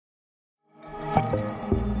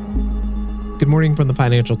morning from the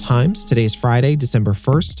Financial Times. Today's Friday, December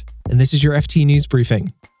 1st, and this is your FT News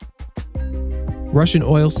Briefing. Russian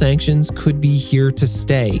oil sanctions could be here to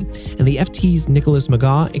stay, and the FT's Nicholas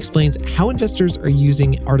McGaugh explains how investors are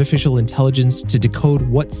using artificial intelligence to decode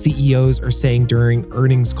what CEOs are saying during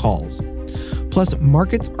earnings calls. Plus,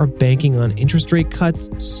 markets are banking on interest rate cuts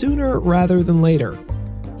sooner rather than later.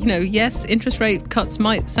 Yes, interest rate cuts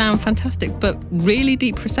might sound fantastic, but really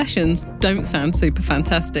deep recessions don't sound super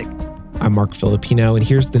fantastic. I'm Mark Filipino, and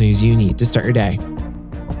here's the news you need to start your day.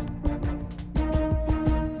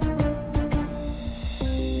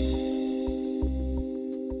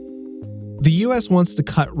 The U.S. wants to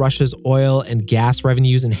cut Russia's oil and gas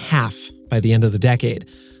revenues in half by the end of the decade.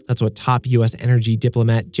 That's what top U.S. energy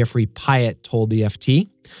diplomat Jeffrey Pyatt told the FT.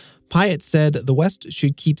 Pyatt said the West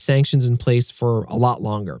should keep sanctions in place for a lot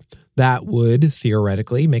longer. That would,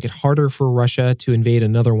 theoretically, make it harder for Russia to invade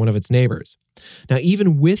another one of its neighbors. Now,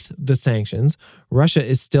 even with the sanctions, Russia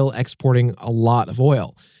is still exporting a lot of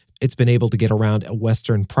oil. It's been able to get around a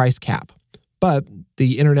Western price cap. But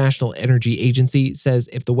the International Energy Agency says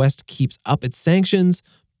if the West keeps up its sanctions,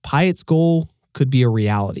 Pyatt's goal could be a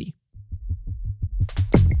reality.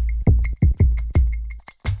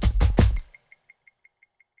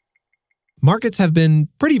 Markets have been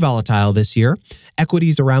pretty volatile this year.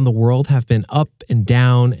 Equities around the world have been up and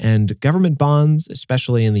down, and government bonds,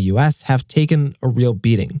 especially in the US, have taken a real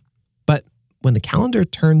beating. But when the calendar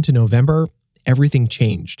turned to November, everything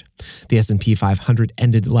changed. The S&P 500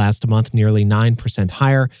 ended last month nearly 9%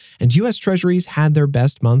 higher, and US Treasuries had their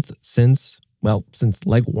best month since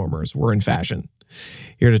leg warmers were in fashion.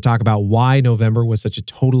 Here to talk about why November was such a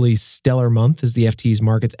totally stellar month is the FT's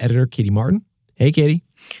markets editor, Katie Martin. Hey, Katie.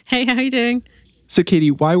 Hey, how are you doing? So, Katie,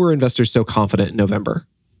 why were investors so confident in November?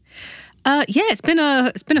 It's been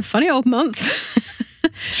a funny old month.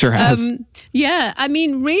 Sure has.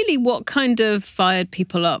 Really what kind of fired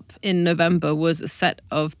people up in November was a set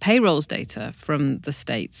of payrolls data from the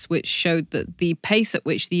States, which showed that the pace at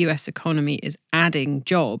which the US economy is adding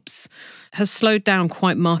jobs has slowed down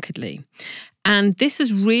quite markedly. And this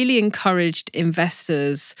has really encouraged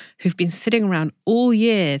investors who've been sitting around all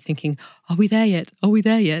year thinking, are we there yet? Are we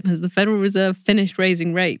there yet? Has the Federal Reserve finished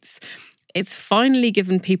raising rates? It's finally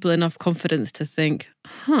given people enough confidence to think,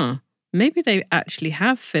 maybe they actually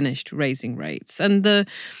have finished raising rates. And the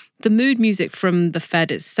mood music from the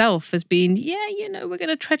Fed itself has been, we're going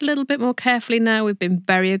to tread a little bit more carefully now. We've been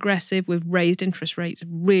very aggressive. We've raised interest rates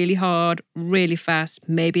really hard, really fast.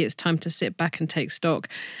 Maybe it's time to sit back and take stock.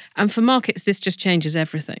 And for markets, this just changes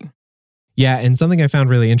everything. Yeah, and something I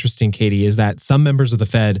found really interesting, Katie, is that some members of the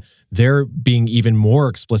Fed, they're being even more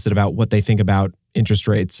explicit about what they think about interest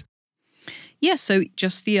rates. Yeah, so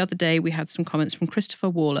just the other day, we had some comments from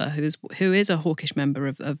Christopher Waller, who is a hawkish member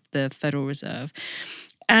of the Federal Reserve.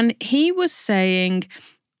 And he was saying,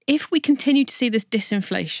 if we continue to see this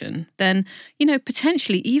disinflation, then,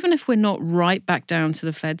 potentially, even if we're not right back down to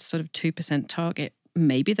the Fed's sort of 2% target,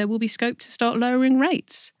 maybe there will be scope to start lowering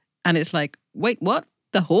rates. And it's like, wait, what?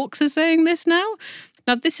 The hawks are saying this now?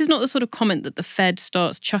 Now, this is not the sort of comment that the Fed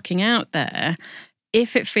starts chucking out there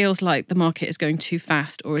if it feels like the market is going too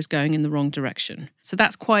fast or is going in the wrong direction. So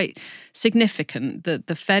that's quite significant that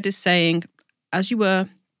the Fed is saying, as you were,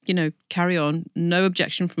 carry on, no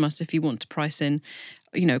objection from us if you want to price in,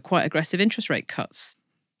 quite aggressive interest rate cuts.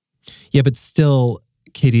 Yeah, but still,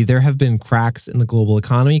 Katie, there have been cracks in the global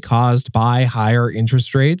economy caused by higher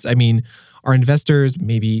interest rates. I mean, are investors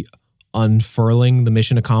maybe unfurling the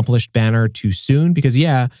mission accomplished banner too soon? Because,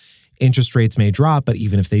 interest rates may drop, but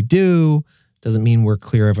even if they do, doesn't mean we're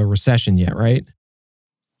clear of a recession yet, right?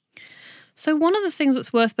 So one of the things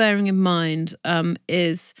that's worth bearing in mind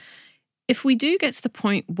is if we do get to the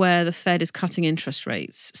point where the Fed is cutting interest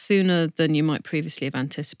rates sooner than you might previously have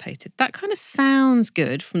anticipated, that kind of sounds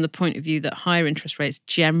good from the point of view that higher interest rates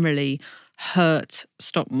generally hurt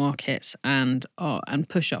stock markets and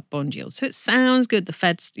push up bond yields. So it sounds good the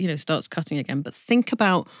Fed, starts cutting again, but think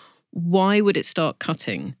about why would it start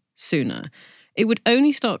cutting sooner? It would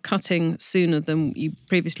only start cutting sooner than you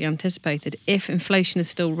previously anticipated if inflation is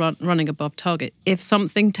still running above target, if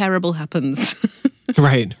something terrible happens.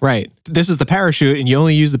 Right. This is the parachute, and you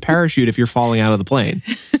only use the parachute if you're falling out of the plane.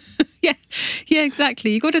 Yeah,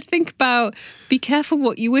 exactly. You got to think about, be careful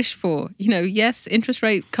what you wish for. Yes, interest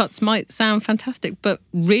rate cuts might sound fantastic, but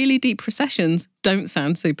really deep recessions don't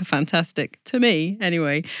sound super fantastic to me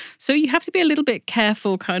anyway. So you have to be a little bit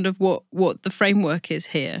careful kind of what the framework is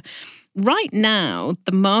here. Right now,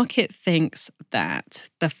 the market thinks that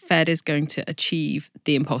the Fed is going to achieve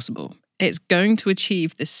the impossible. It's going to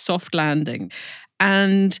achieve this soft landing.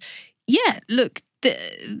 And look,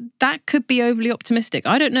 that could be overly optimistic.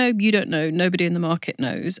 I don't know, you don't know, nobody in the market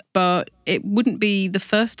knows, but it wouldn't be the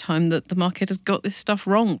first time that the market has got this stuff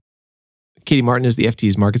wrong. Katie Martin is the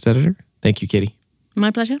FT's markets editor. Thank you, Katie.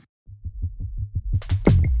 My pleasure.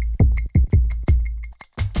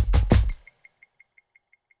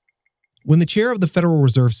 When the chair of the Federal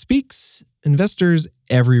Reserve speaks, investors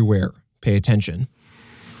everywhere pay attention.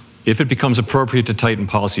 If it becomes appropriate to tighten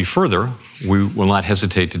policy further, we will not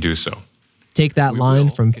hesitate to do so. Take that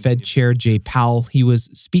line from Fed Chair Jay Powell. He was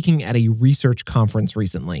speaking at a research conference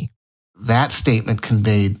recently. That statement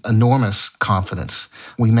conveyed enormous confidence.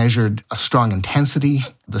 We measured a strong intensity.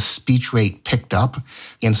 The speech rate picked up.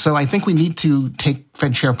 And so I think we need to take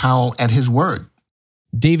Fed Chair Powell at his word.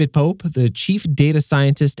 David Pope, the chief data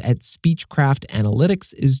scientist at Speechcraft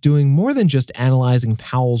Analytics, is doing more than just analyzing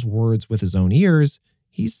Powell's words with his own ears.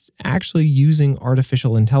 He's actually using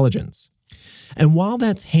artificial intelligence. And while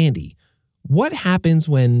that's handy, what happens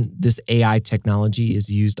when this AI technology is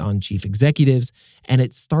used on chief executives and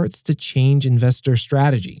it starts to change investor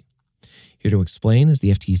strategy? Here to explain is the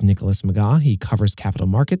FT's Nicholas McGaugh. He covers capital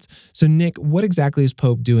markets. So, Nick, what exactly is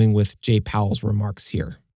Pope doing with Jay Powell's remarks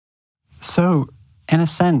here? So, in a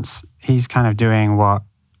sense, he's kind of doing what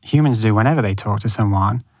humans do whenever they talk to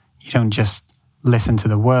someone. You don't just listen to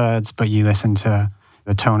the words, but you listen to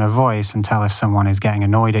the tone of voice and tell if someone is getting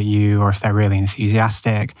annoyed at you or if they're really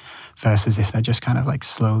enthusiastic versus if they're just kind of like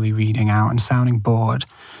slowly reading out and sounding bored.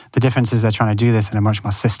 The difference is they're trying to do this in a much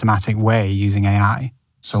more systematic way using AI.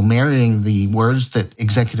 So marrying the words that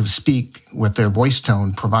executives speak with their voice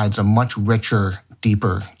tone provides a much richer,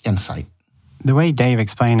 deeper insight. The way Dave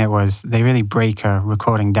explained it was they really break a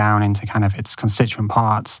recording down into kind of its constituent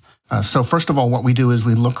parts. So first of all, what we do is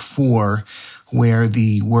we look for where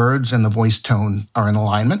the words and the voice tone are in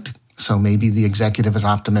alignment. So maybe the executive is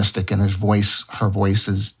optimistic and her voice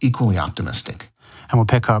is equally optimistic. And we'll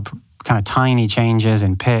pick up kind of tiny changes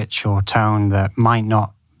in pitch or tone that might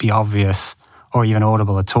not be obvious or even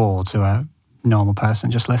audible at all to a normal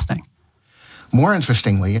person just listening. More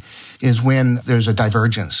interestingly is when there's a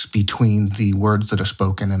divergence between the words that are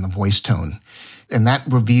spoken and the voice tone. And that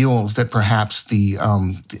reveals that perhaps the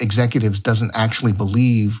executives doesn't actually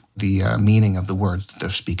believe the meaning of the words that they're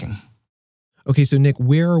speaking. Okay, so Nick,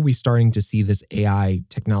 where are we starting to see this AI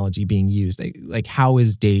technology being used? Like, how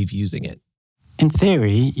is Dave using it? In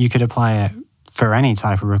theory, you could apply it for any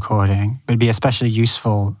type of recording, but it'd be especially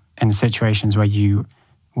useful in situations where you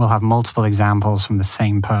will have multiple examples from the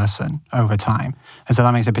same person over time. And so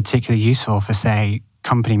that makes it particularly useful for, say,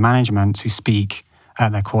 company management who speak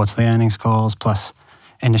at their quarterly earnings calls, plus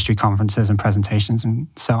industry conferences and presentations and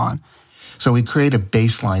so on. So we create a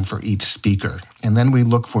baseline for each speaker, and then we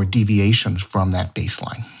look for deviations from that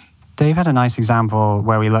baseline. Dave had a nice example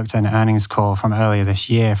where we looked at an earnings call from earlier this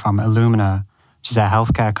year from Illumina, which is a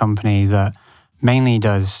healthcare company that mainly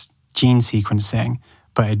does gene sequencing,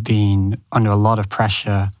 but had been under a lot of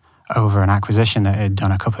pressure over an acquisition that it had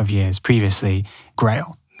done a couple of years previously,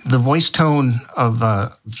 Grail. The voice tone of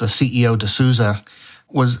the CEO, D'Souza,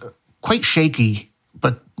 was quite shaky,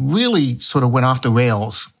 but really sort of went off the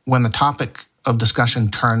rails when the topic of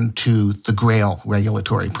discussion turned to the Grail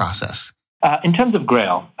regulatory process. In terms of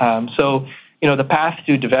Grail, the path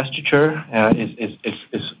to divestiture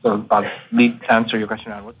I'll answer your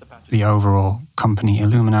question on what's the path. The overall company,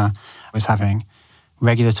 Illumina, was having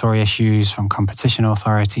regulatory issues from competition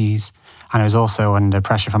authorities, and it was also under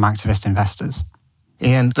pressure from activist investors.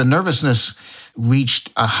 And the nervousness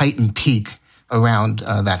reached a heightened peak around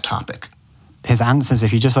that topic. His answers,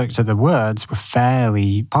 if you just looked at the words, were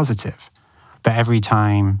fairly positive. But every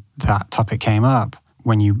time that topic came up,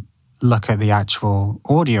 when you look at the actual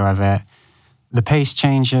audio of it, the pace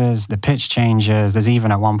changes, the pitch changes. There's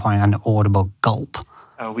even at one point an audible gulp.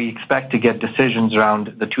 We expect to get decisions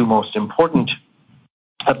around the two most important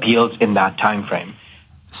appeals in that time frame.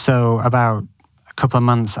 So about a couple of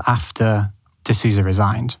months after D'Souza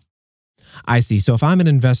resigned. I see. So if I'm an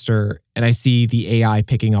investor and I see the AI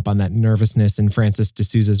picking up on that nervousness in Francis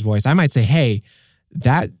D'Souza's voice, I might say, hey,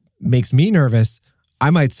 that makes me nervous. I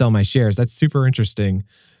might sell my shares. That's super interesting.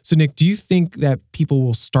 So Nick, do you think that people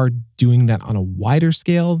will start doing that on a wider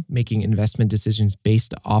scale, making investment decisions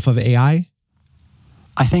based off of AI?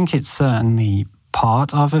 I think it's certainly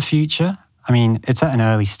part of a future. I mean, it's at an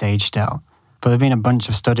early stage still, but there have been a bunch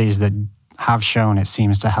of studies that have shown it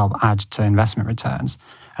seems to help add to investment returns.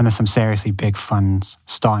 And there's some seriously big funds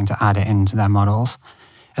starting to add it into their models,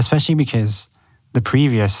 especially because the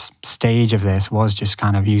previous stage of this was just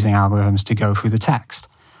kind of using algorithms to go through the text.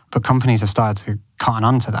 But companies have started to cotton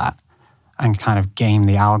onto that and kind of game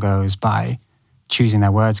the algos by choosing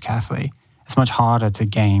their words carefully. It's much harder to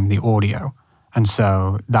game the audio. And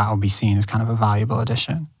so that will be seen as kind of a valuable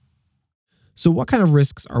addition. So what kind of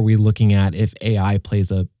risks are we looking at if AI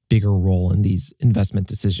plays a bigger role in these investment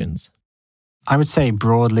decisions? I would say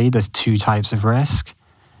broadly, there's two types of risk.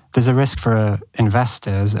 There's a risk for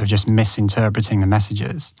investors of just misinterpreting the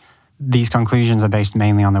messages. These conclusions are based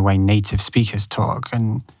mainly on the way native speakers talk,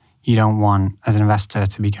 and you don't want, as an investor,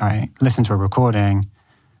 to be going, listen to a recording,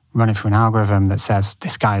 run it through an algorithm that says,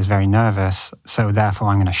 this guy is very nervous, so therefore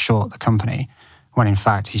I'm going to short the company, when in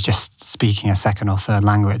fact he's just speaking a second or third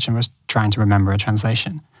language and was trying to remember a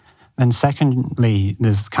translation. Then secondly,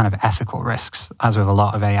 there's kind of ethical risks, as with a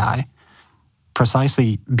lot of AI.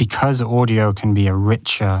 Precisely because audio can be a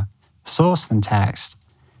richer source than text,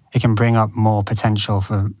 it can bring up more potential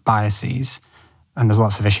for biases. And there's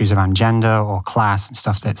lots of issues around gender or class and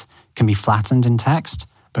stuff that can be flattened in text,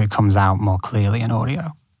 but it comes out more clearly in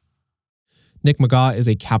audio. Nick McGaugh is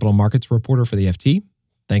a capital markets reporter for the FT.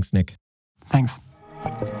 Thanks, Nick. Thanks.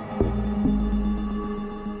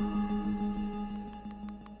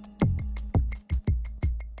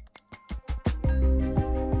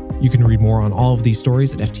 You can read more on all of these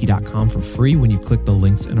stories at ft.com for free when you click the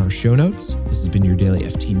links in our show notes. This has been your daily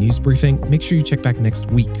FT News Briefing. Make sure you check back next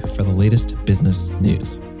week for the latest business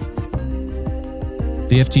news.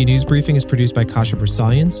 The FT News Briefing is produced by Kasia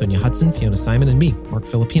Broussalian, Sonia Hudson, Fiona Simon, and me, Mark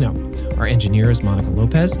Filipino. Our engineer is Monica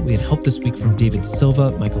Lopez. We had help this week from David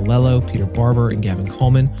Silva, Michael Lello, Peter Barber, and Gavin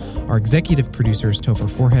Coleman. Our executive producer is Topher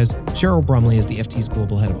Forhez. Cheryl Brumley is the FT's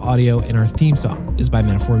global head of audio, and our theme song is by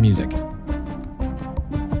Metaphor Music.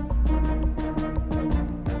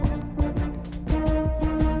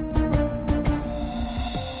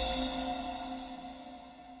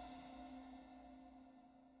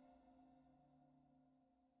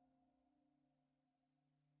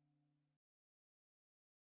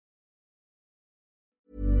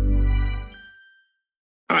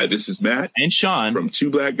 Hi, this is Matt and Sean from Two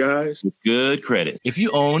Black Guys with Good Credit. If you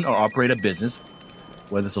own or operate a business,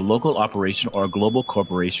 whether it's a local operation or a global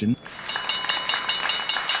corporation,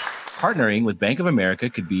 partnering with Bank of America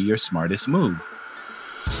could be your smartest move.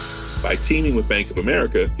 By teaming with Bank of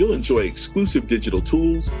America, you'll enjoy exclusive digital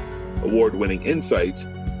tools, award-winning insights,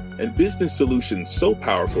 and business solutions so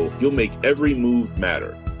powerful you'll make every move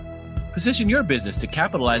matter. Position your business to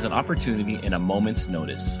capitalize on opportunity in a moment's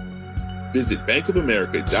notice. Visit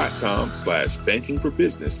bankofamerica.com/banking for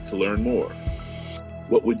business to learn more.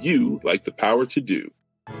 What would you like the power to do?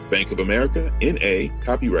 Bank of America, N.A.,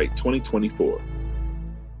 copyright 2024.